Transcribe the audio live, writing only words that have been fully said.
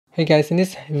Hey guys, in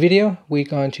this video we're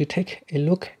going to take a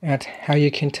look at how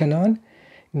you can turn on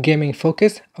gaming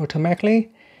focus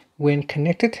automatically when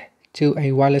connected to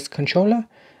a wireless controller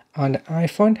on the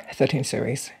iPhone 13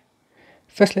 series.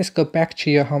 First, let's go back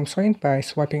to your home screen by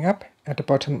swiping up at the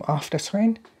bottom of the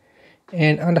screen,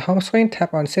 and on the home screen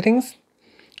tap on settings.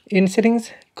 In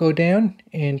settings, go down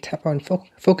and tap on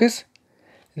focus.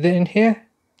 Then here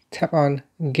tap on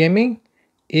gaming.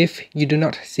 If you do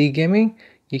not see gaming,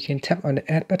 you can tap on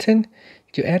the add button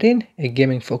to add in a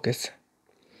gaming focus.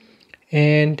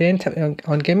 And then tap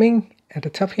on gaming at the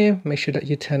top here. Make sure that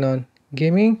you turn on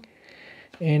gaming.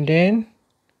 And then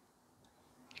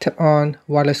tap on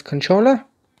wireless controller.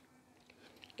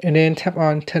 And then tap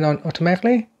on turn on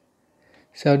automatically.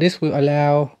 So this will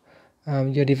allow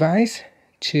your device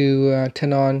to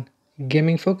turn on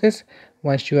gaming focus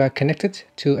once you are connected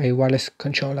to a wireless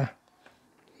controller.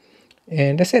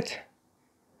 And that's it.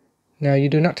 Now you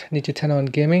do not need to turn on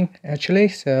gaming actually,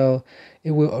 so it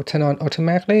will turn on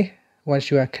automatically once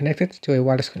you are connected to a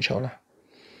wireless controller.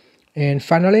 And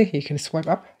finally, you can swipe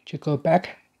up to go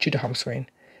back to the home screen.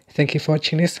 Thank you for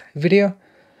watching this video.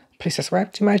 Please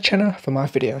subscribe to my channel for more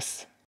videos.